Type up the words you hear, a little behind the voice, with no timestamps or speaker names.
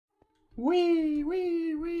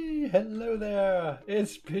Wee! Hello there!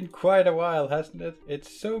 It's been quite a while, hasn't it?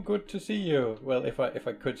 It's so good to see you. Well, if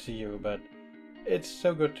I could see you, but it's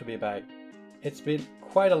so good to be back. It's been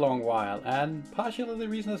quite a long while, and partially the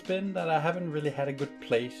reason has been that I haven't really had a good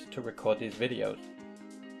place to record these videos.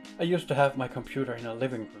 I used to have my computer in a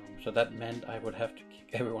living room, so that meant I would have to kick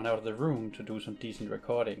everyone out of the room to do some decent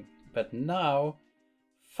recording. But now,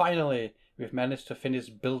 finally, we've managed to finish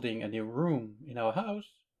building a new room in our house,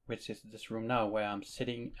 which is this room now where I'm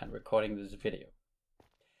sitting and recording this video.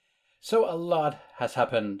 So a lot has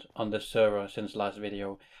happened on this server since last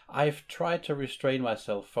video. I've tried to restrain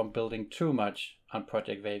myself from building too much on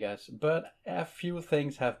Project Vegas, but a few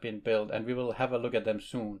things have been built and we will have a look at them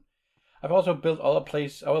soon. I've also built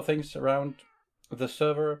other things around the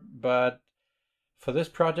server, but for this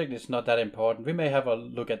project it's not that important. We may have a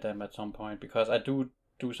look at them at some point because I do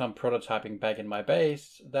some prototyping back in my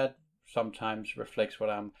base that sometimes reflects what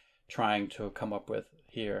I'm trying to come up with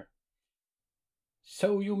here.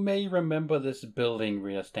 So you may remember this building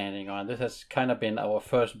we are standing on. This has kind of been our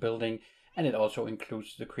first building, and it also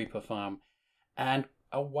includes the creeper farm. And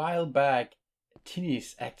a while back,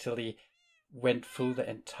 Tinis actually went through the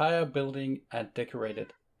entire building and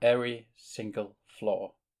decorated every single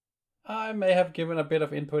floor. I may have given a bit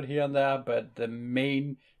of input here and there, but the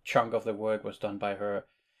main chunk of the work was done by her.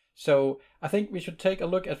 So I think we should take a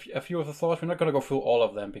look at a few of the floors. We're not going to go through all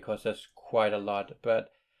of them because there's quite a lot, but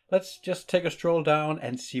let's just take a stroll down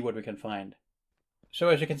and see what we can find. So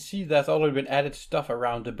as you can see, there's already been added stuff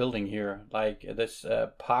around the building here, like this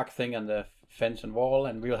park thing and the fence and wall,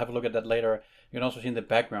 and we'll have a look at that later. You can also see in the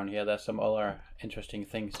background here, there's some other interesting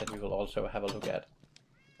things that we will also have a look at.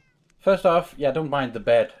 First off, yeah, don't mind the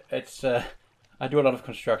bed. It's I do a lot of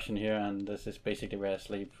construction here, and this is basically where I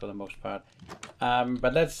sleep for the most part.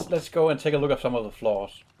 But let's go and take a look at some of the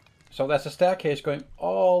floors. So there's a staircase going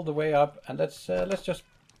all the way up, and let's just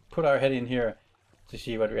put our head in here to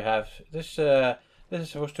see what we have. This is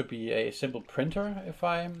supposed to be a simple printer, if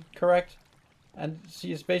I'm correct. And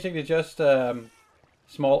see, it's basically just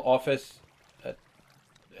small office.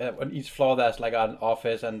 On each floor there's like an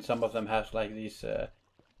office, and some of them have like these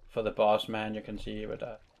for the boss man, you can see,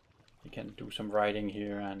 but you can do some writing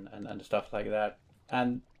here and stuff like that.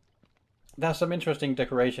 And there's some interesting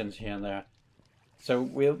decorations here and there. So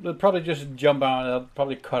we'll probably just jump on. I'll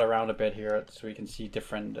probably cut around a bit here so we can see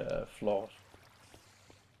different floors.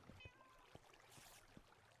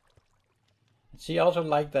 See, I also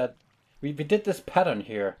like that we did this pattern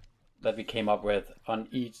here that we came up with on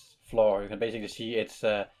each floor. You can basically see it's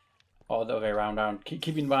all the way around.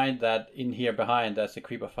 Keep in mind that in here behind there's the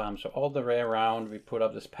creeper farm, so all the way around we put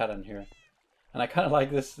up this pattern here. And I kind of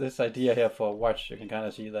like this idea here for a watch. You can kind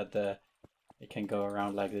of see that it can go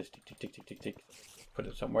around like this, tick tick tick tick tick tick. Put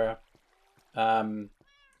it somewhere.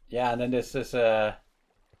 Yeah, and then this is I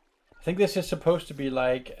think this is supposed to be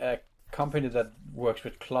like a company that works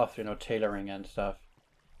with cloth, you know, tailoring and stuff.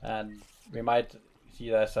 And we might see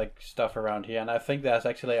there's like stuff around here, and I think there's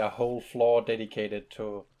actually a whole floor dedicated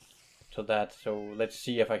to that. So let's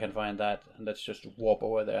see if I can find that, and let's just warp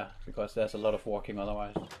over there because there's a lot of walking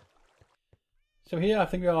otherwise. So here I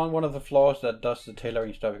think we're on one of the floors that does the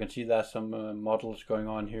tailoring stuff. You can see there's some models going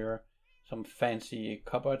on here, some fancy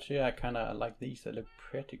cupboards here. I kind of like these, they look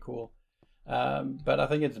pretty cool. But I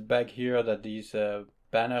think it's back here that these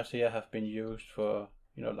banners here have been used for,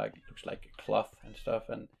 you know, like, looks like cloth and stuff.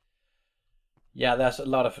 And yeah, there's a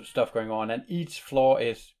lot of stuff going on, and each floor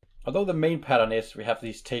is, although the main pattern is we have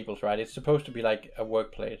these tables, right? It's supposed to be like a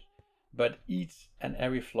workplace, but each and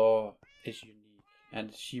every floor is unique,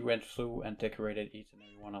 and she went through and decorated each and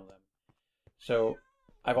every one of them. So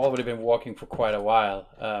I've already been walking for quite a while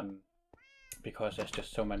because there's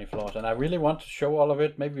just so many floors, and I really want to show all of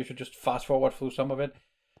it. Maybe we should just fast forward through some of it,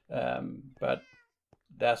 but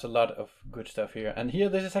there's a lot of good stuff here. And here,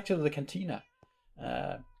 this is actually the cantina,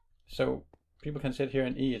 so people can sit here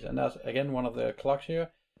and eat. And there's again one of the clocks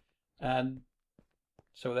here. And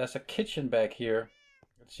so there's a kitchen back here.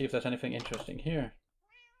 Let's see if there's anything interesting here.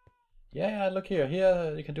 Yeah, look here.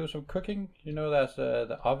 Here you can do some cooking. You know, there's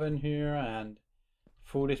the oven here, and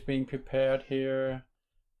food is being prepared here.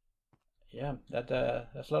 Yeah, there's a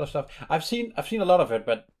lot of stuff. I've seen a lot of it,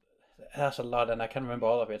 but there's a lot, and I can't remember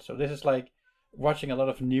all of it. So this is like watching a lot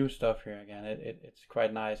of new stuff here again. It's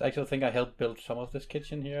quite nice. I actually think I helped build some of this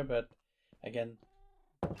kitchen here, but again,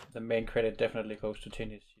 the main credit definitely goes to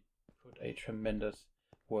Tinny. She put a tremendous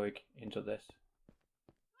work into this.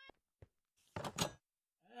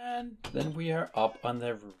 And then we are up on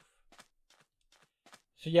the roof.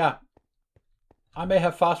 So yeah, I may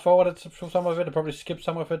have fast forwarded through some of it, I probably skipped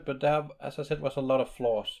some of it, but there, as I said, was a lot of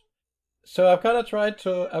floors. So I've kind of tried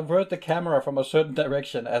to avert the camera from a certain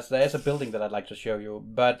direction as there is a building that I'd like to show you.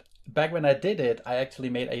 But back when I did it, I actually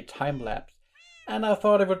made a time lapse. And I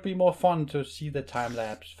thought it would be more fun to see the time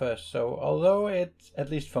lapse first. So although it, at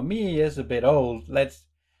least for me, is a bit old, let's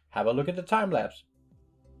have a look at the time lapse.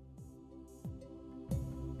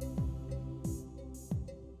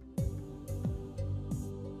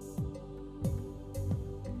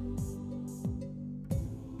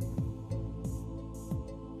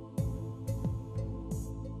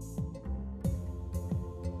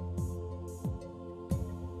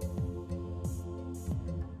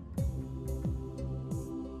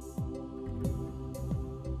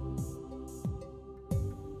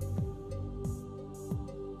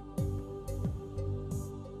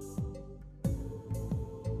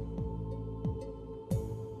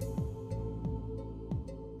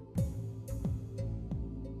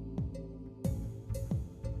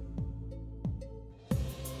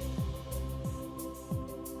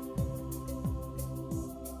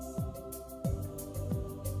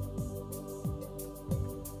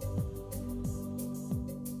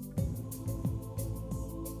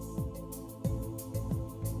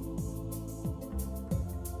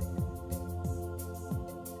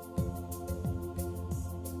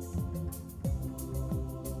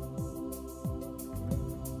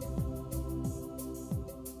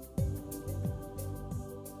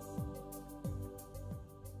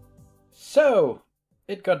 So,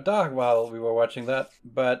 it got dark while we were watching that,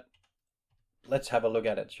 but let's have a look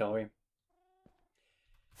at it, shall we?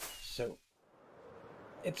 So,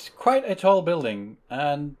 it's quite a tall building,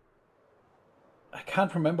 and I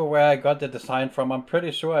can't remember where I got the design from. I'm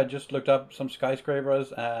pretty sure I just looked up some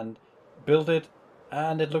skyscrapers and built it,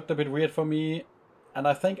 and it looked a bit weird for me. And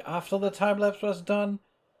I think after the time lapse was done,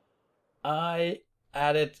 I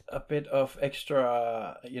added a bit of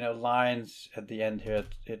extra, lines at the end here.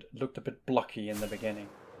 It looked a bit blocky in the beginning.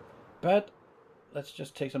 But let's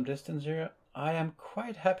just take some distance here. I am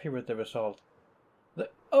quite happy with the result. The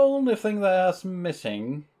only thing that's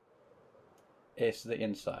missing is the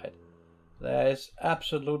inside. There is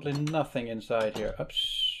absolutely nothing inside here.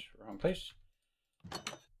 Oops, wrong place.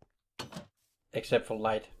 Except for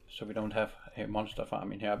light, so we don't have a monster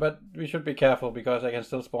farm in here. But we should be careful because I can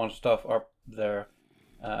still spawn stuff up there.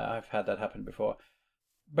 I've had that happen before.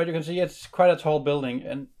 But you can see it's quite a tall building,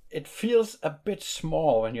 and it feels a bit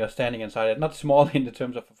small when you're standing inside it. Not small in the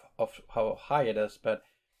terms of how high it is, but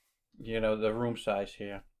the room size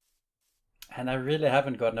here. And I really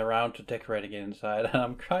haven't gotten around to decorating it inside. And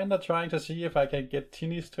I'm kind of trying to see if I can get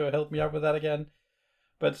Tinis to help me out with that again.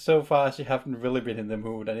 But so far she haven't really been in the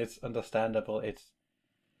mood, and it's understandable.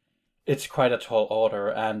 It's quite a tall order,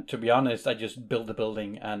 and to be honest, I just built the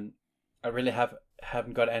building, and I really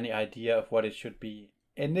haven't got any idea of what it should be.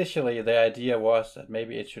 Initially, the idea was that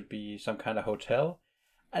maybe it should be some kind of hotel,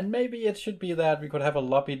 and maybe it should be that we could have a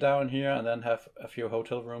lobby down here and then have a few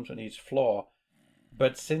hotel rooms on each floor.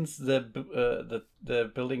 But since the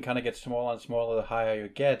building kind of gets smaller and smaller the higher you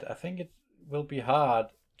get, I think it will be hard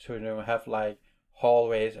to have like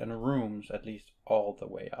hallways and rooms at least all the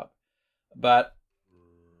way up. But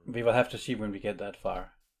we will have to see when we get that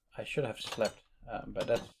far. I should have slept, but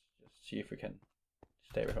let's just see if we can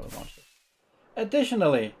stay with all the monsters.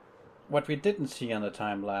 Additionally, what we didn't see on the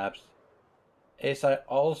time lapse is I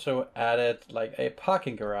also added like a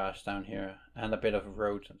parking garage down here and a bit of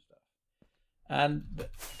roads and stuff. And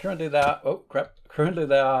currently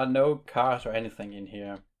there are no cars or anything in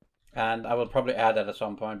here. And I will probably add that at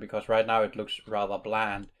some point because right now it looks rather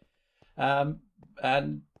bland.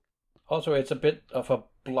 And also it's a bit of a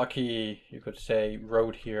blocky, you could say,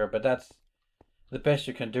 road here, but that's the best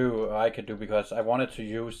you can do, or I could do, because I wanted to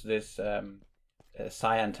use this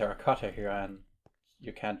cyan terracotta here, and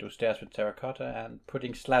you can't do stairs with terracotta, and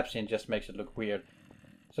putting slabs in just makes it look weird.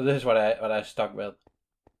 So this is what I stuck with.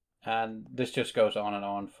 And this just goes on and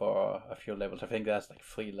on for a few levels. I think that's like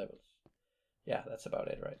 3 levels. Yeah, that's about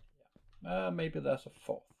it, right? Maybe there's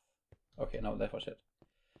a 4th. Okay, no, that was it.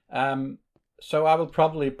 So I will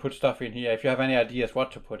probably put stuff in here. If you have any ideas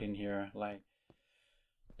what to put in here,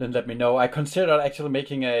 then let me know. I considered actually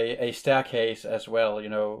making a staircase as well,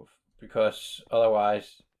 because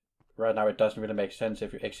otherwise, right now it doesn't really make sense.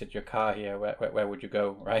 If you exit your car here, where would you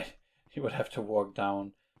go, right? You would have to walk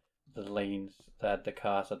down the lanes that the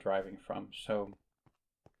cars are driving from. So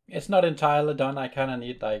it's not entirely done. I kind of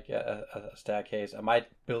need like a staircase. I might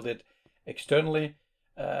build it externally,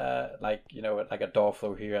 like a door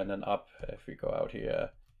through here and then up. If we go out here,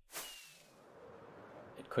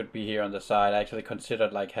 it could be here on the side. I actually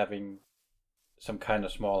considered like having some kind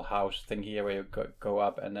of small house thing here where you go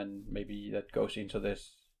up, and then maybe that goes into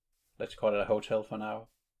this, let's call it a hotel for now.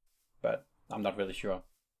 but I'm not really sure.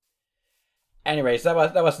 Anyways, that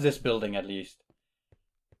was this building at least.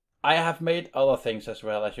 I have made other things as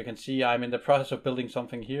well. As you can see, I'm in the process of building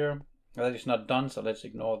something here. That is not done, so let's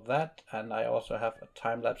ignore that. And I also have a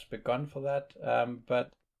time-lapse begun for that.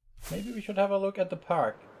 But maybe we should have a look at the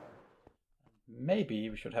park. Maybe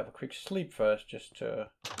we should have a quick sleep first, just to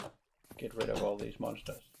get rid of all these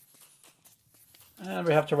monsters. And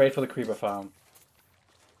we have to wait for the creeper farm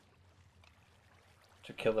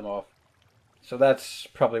to kill them off. So that's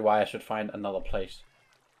probably why I should find another place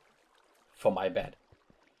for my bed.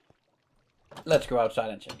 Let's go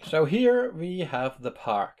outside and check. So here we have the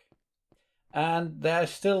park. And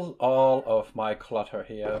there's still all of my clutter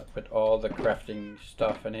here with all the crafting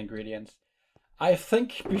stuff and ingredients. I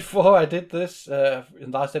think before I did this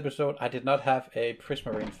in last episode, I did not have a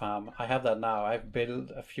prismarine farm. I have that now. I've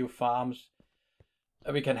built a few farms.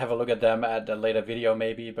 We can have a look at them at a later video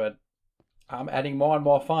maybe, but I'm adding more and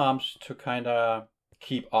more farms to kind of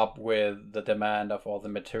keep up with the demand of all the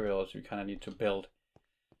materials we kind of need to build.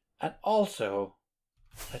 And also,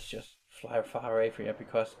 let's just fly far away from here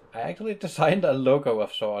because I actually designed a logo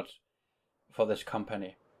of sorts for this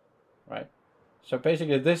company, right? So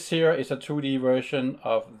basically this here is a 2D version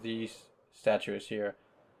of these statues here.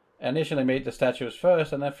 I initially made the statues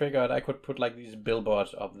first and I figured I could put like these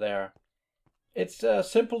billboards up there. It's a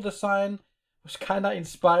simple design. It was kind of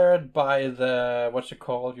inspired by the, what's it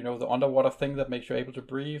called, you know, the underwater thing that makes you able to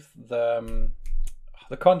breathe. The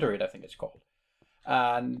conduit, I think it's called.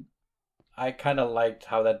 And I kind of liked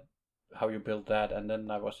how you build that, and then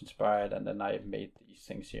I was inspired, and then I made these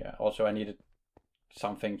things here. Also, I needed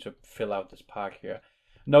something to fill out this park here.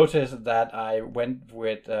 Notice that I went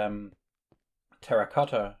with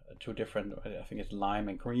terracotta, two different, I think it's lime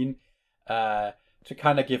and green, to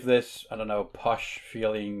kind of give this, I don't know, posh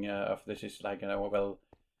feeling of this is like, you know, well,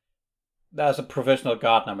 there's a professional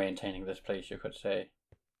gardener maintaining this place, you could say.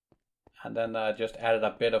 And then I just added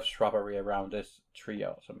a bit of shrubbery around this tree I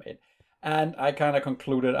also made. And I kind of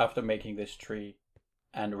concluded after making this tree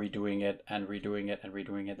and redoing it and redoing it and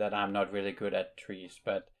redoing it that I'm not really good at trees.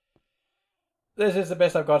 But this is the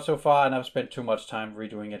best I've got so far, and I've spent too much time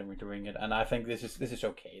redoing it and redoing it. And I think this is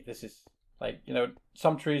okay. This is like, you know,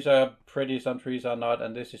 some trees are pretty, some trees are not,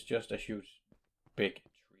 and this is just a huge, big tree.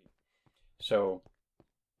 So,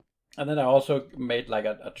 and then I also made like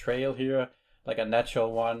a trail here, like a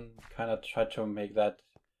natural one, kind of tried to make that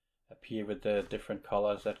appear with the different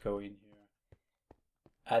colors that go in here.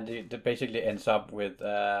 And it basically ends up with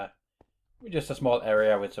just a small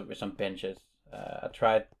area with some benches. I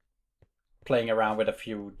tried playing around with a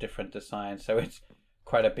few different designs, so it's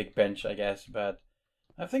quite a big bench, I guess, but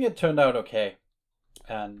I think it turned out okay.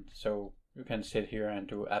 And so you can sit here and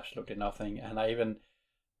do absolutely nothing. And I even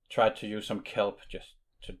tried to use some kelp just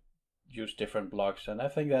to use different blocks, and I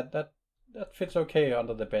think that fits okay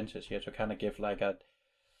under the benches here to kind of give like a,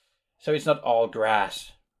 so it's not all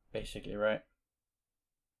grass basically, right?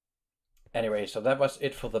 Anyway, so that was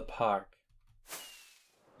it for the park.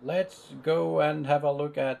 Let's go and have a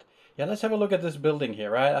look at, let's have a look at this building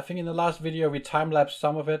here, right? I think in the last video we time-lapsed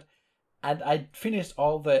some of it, and I finished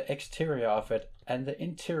all the exterior of it, and the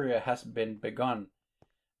interior has been begun.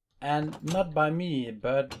 And not by me,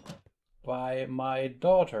 but by my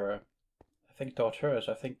daughter. I think daughters,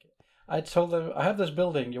 I told them, I have this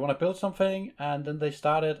building, you want to build something? And then they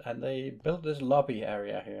started, and they built this lobby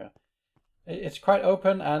area here. It's quite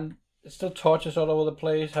open, and it's still torches all over the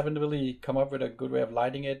place. Haven't really come up with a good way of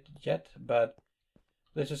lighting it yet, but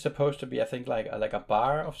this is supposed to be, I think, like a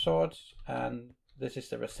bar of sorts, and this is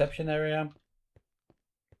the reception area.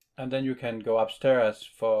 And then you can go upstairs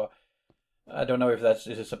for, I don't know if this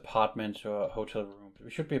is apartments or hotel rooms.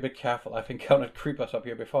 We should be a bit careful. I've encountered creepers up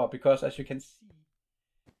here before, because as you can see,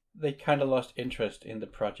 they kind of lost interest in the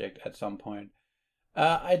project at some point.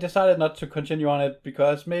 I decided not to continue on it,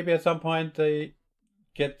 because maybe at some point they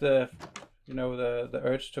get the, you know, the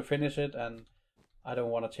urge to finish it, and I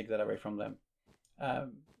don't want to take that away from them.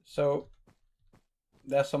 So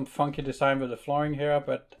there's some funky design with the flooring here,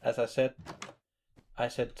 but as I said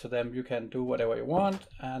to them, you can do whatever you want,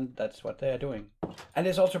 and that's what they are doing. And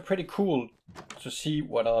it's also pretty cool to see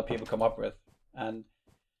what other people come up with. And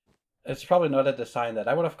it's probably not a design that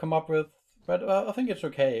I would have come up with, but I think it's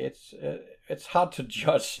okay. It's hard to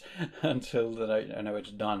judge until I know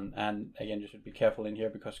it's done. And again, you should be careful in here,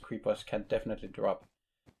 because creepers can definitely drop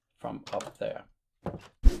from up there.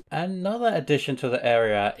 Another addition to the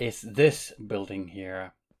area is this building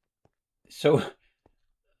here. So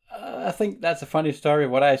I think that's a funny story.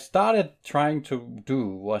 What I started trying to do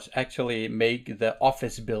was actually make the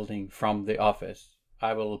office building from the office.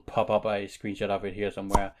 I will pop up a screenshot of it here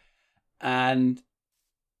somewhere. And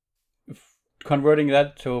converting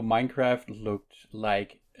that to Minecraft looked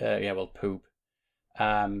like, yeah, well, poop.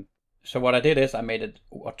 So what I did is I made it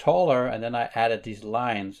taller, and then I added these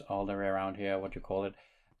lines all the way around here, what you call it.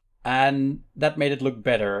 And that made it look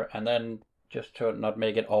better. And then just to not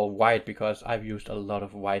make it all white, because I've used a lot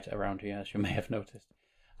of white around here, as you may have noticed,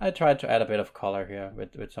 I tried to add a bit of color here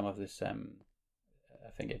with some of this, I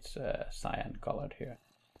think it's cyan colored here.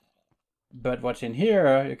 But what's in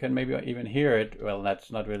here, you can maybe even hear it. Well,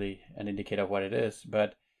 that's not really an indicator of what it is,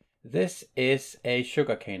 but this is a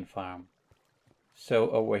sugarcane farm.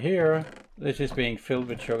 So over here, this is being filled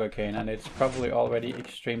with sugarcane, and it's probably already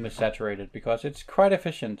extremely saturated because it's quite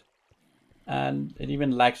efficient. And it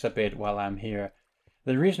even lags a bit while I'm here.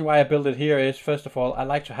 The reason why I built it here is, first of all, I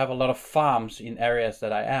like to have a lot of farms in areas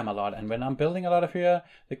that I am a lot. And when I'm building a lot of here,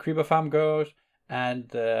 the creeper farm goes, and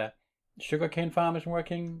the sugarcane farm is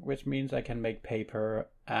working, which means I can make paper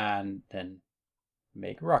and then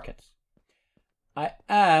make rockets. I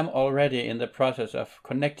am already in the process of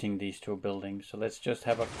connecting these two buildings, so let's just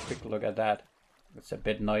have a quick look at that. It's a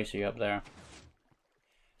bit noisy up there.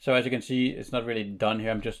 So as you can see, it's not really done here.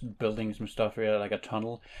 I'm just building some stuff here, like a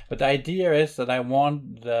tunnel. But the idea is that I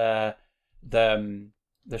want the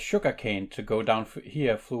sugarcane to go down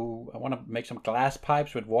here through. I want to make some glass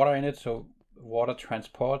pipes with water in it, so water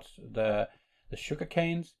transports the sugar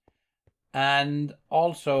canes. And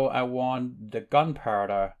also I want the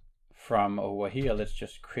gunpowder from over here. Let's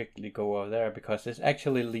just quickly go over there, because this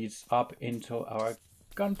actually leads up into our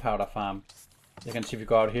gunpowder farm. You can see if you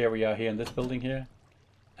go out here, we are here in this building here.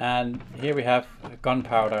 And here we have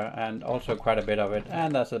gunpowder, and also quite a bit of it.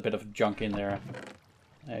 And there's a bit of junk in there.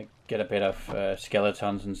 I get a bit of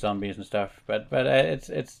skeletons and zombies and stuff. But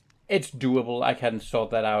it's doable. I can sort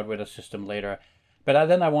that out with a system later. But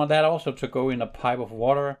then I want that also to go in a pipe of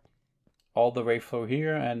water all the way through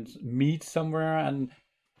here and meet somewhere. And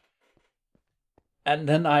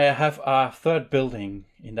then I have a third building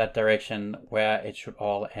in that direction where it should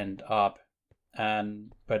all end up.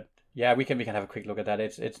 But yeah, we can have a quick look at that.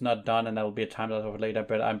 It's not done, and that'll be a time lapse over later.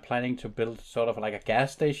 But I'm planning to build sort of like a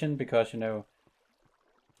gas station, because, you know,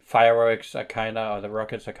 fireworks are or the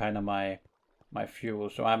rockets are kind of my fuel.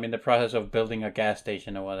 So I'm in the process of building a gas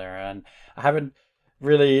station over there, and I haven't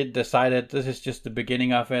really decided. This is just the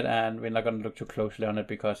beginning of it, and we're not going to look too closely on it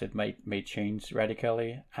because it may change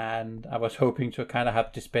radically. And I was hoping to kind of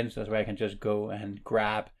have dispensers where I can just go and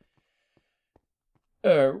grab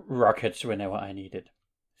rockets whenever I need it.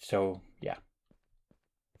 So yeah,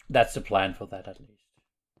 that's the plan for that, at least.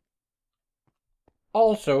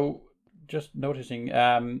 Also, just noticing,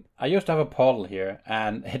 I used to have a portal here,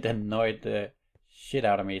 and it annoyed the shit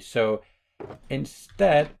out of me. So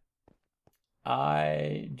instead,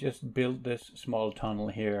 I just built this small tunnel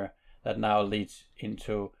here that now leads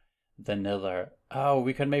into the Nether. Oh,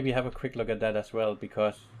 we can maybe have a quick look at that as well,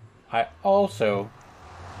 because I also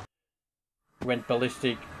went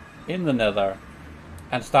ballistic in the Nether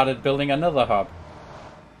and started building another hub.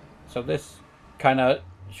 So this kind of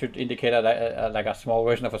should indicate like a small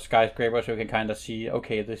version of a skyscraper, so you can kind of see,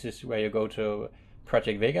 okay, this is where you go to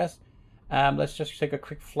Project Vegas. Let's just take a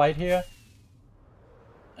quick flight here.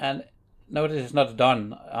 And notice it's not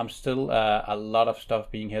done. I'm still a lot of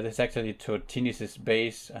stuff being here. This is actually to Tinis's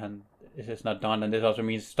base, and this is not done. And this also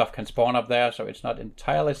means stuff can spawn up there, so it's not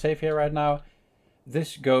entirely safe here right now.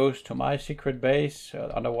 This goes to my secret base,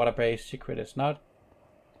 underwater base. Secret is not.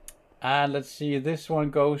 And let's see, this one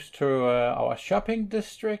goes to our shopping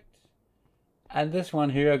district. And this one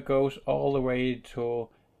here goes all the way to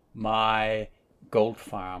my gold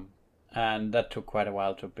farm. And that took quite a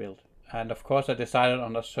while to build. And of course I decided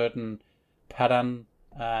on a certain pattern.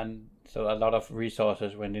 And so a lot of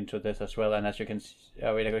resources went into this as well. And as you can see,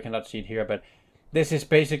 we cannot see it here, but this is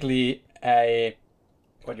basically a,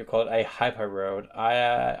 what you call it, a hyper road.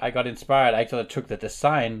 I got inspired. I actually took the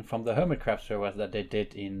design from the Hermitcraft servers that they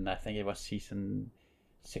did in, I think it was season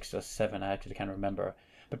 6 or 7. I actually can't remember.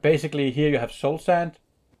 But basically here you have soul sand.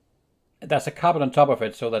 There's a carpet on top of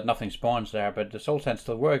it so that nothing spawns there, but the soul sand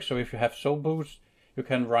still works. So if you have soul boots, you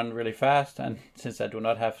can run really fast. And since I do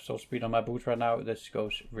not have soul speed on my boots right now, this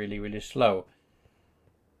goes really, really slow.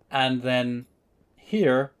 And then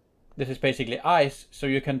here, this is basically ice, so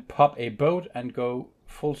you can pop a boat and go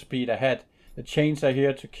full speed ahead. The chains are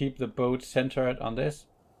here to keep the boat centered on this.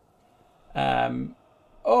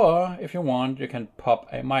 Or if you want, you can pop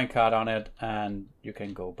a minecart on it and you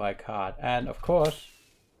can go by cart. And of course,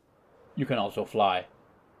 you can also fly.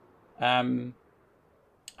 And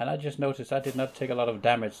I just noticed I did not take a lot of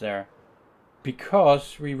damage there,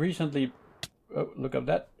 because we recently, look at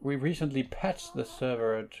that, we recently patched the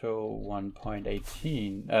server to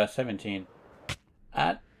 1.17.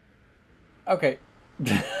 And Okay.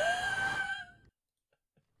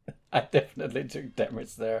 I definitely took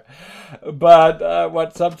damage there. But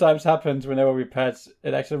what sometimes happens whenever we patch,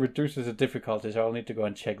 it actually reduces the difficulty, so I'll need to go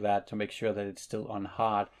and check that to make sure that it's still on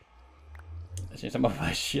hard. I see some of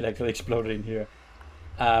my shit actually exploded in here.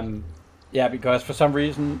 Yeah, because for some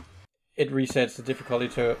reason it resets the difficulty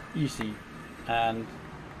to easy, and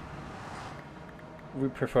we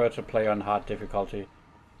prefer to play on hard difficulty.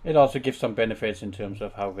 It also gives some benefits in terms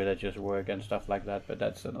of how villagers work and stuff like that, but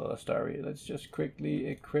that's another story. Let's just quickly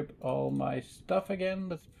equip all my stuff again.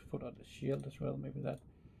 Let's put on the shield as well, maybe that.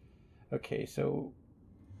 Okay, so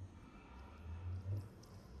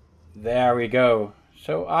there we go.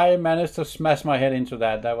 So I managed to smash my head into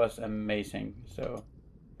that. That was amazing. So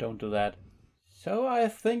don't do that. So I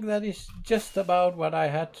think that is just about what I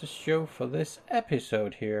had to show for this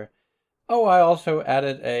episode here. Oh, I also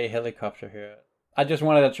added a helicopter here. I just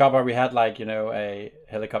wanted a chopper. We had like, a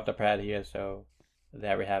helicopter pad here, so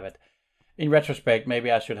there we have it. In retrospect,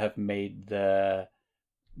 maybe I should have made the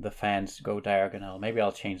fans go diagonal. Maybe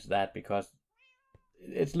I'll change that because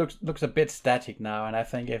it looks a bit static now, and I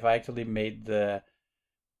think if I actually made the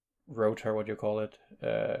rotor, what do you call it,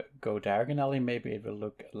 go diagonally, maybe it will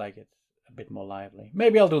look like it's a bit more lively.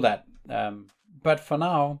 Maybe I'll do that. But for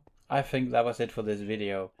now, I think that was it for this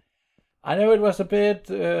video. I know it was a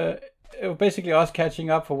bit it was basically us catching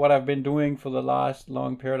up for what I've been doing for the last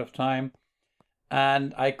long period of time.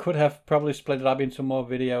 And I could have probably split it up into more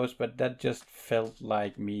videos, but that just felt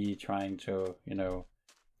like me trying to,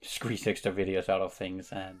 squeeze extra videos out of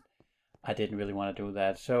things. And I didn't really want to do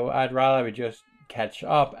that. So I'd rather we just catch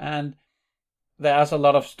up. And there's a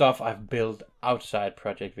lot of stuff I've built outside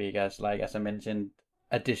Project Vegas. Like, as I mentioned,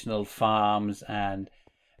 additional farms and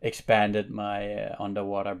expanded my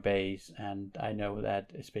underwater base, and I know that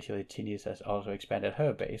especially Tinis has also expanded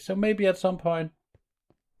her base, so maybe at some point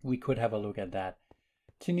we could have a look at that.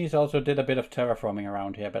 Tinis also did a bit of terraforming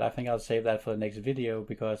around here, but I think I'll save that for the next video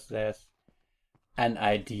because there's an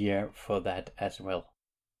idea for that as well.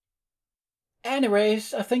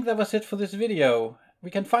 Anyways, I think that was it for this video. We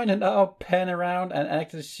can find it now, pan around and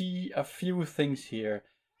actually see a few things here.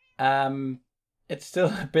 It's still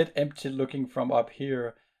a bit empty looking from up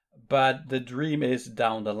here, but the dream is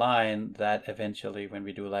down the line that eventually when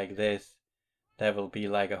we do like this, there will be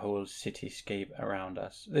like a whole cityscape around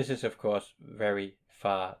us. This is of course very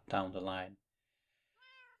far down the line.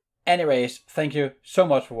 Anyways, thank you so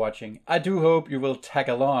much for watching. I do hope you will tag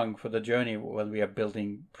along for the journey when we are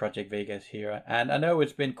building Project Vegas here. And I know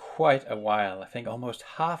it's been quite a while, I think almost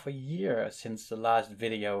half a year since the last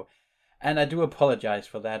video. And I do apologize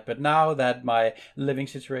for that, but now that my living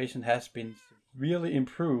situation has been really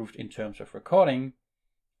improved in terms of recording,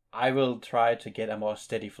 I will try to get a more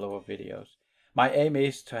steady flow of videos. My aim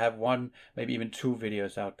is to have 1, maybe even 2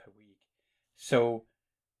 videos out per week. So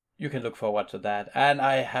you can look forward to that. And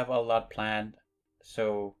I have a lot planned,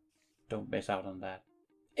 so don't miss out on that.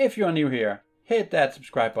 If you're new here, hit that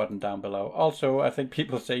subscribe button down below. Also, I think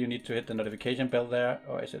people say you need to hit the notification bell there,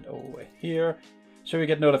 or is it over here? So you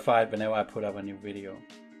get notified whenever I put up a new video.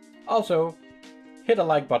 Also, hit a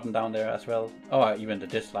like button down there as well, or even the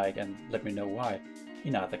dislike, and let me know why,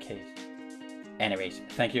 in either case. Anyways,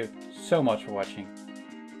 thank you so much for watching,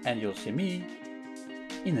 and you'll see me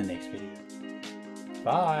in the next video.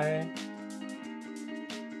 Bye!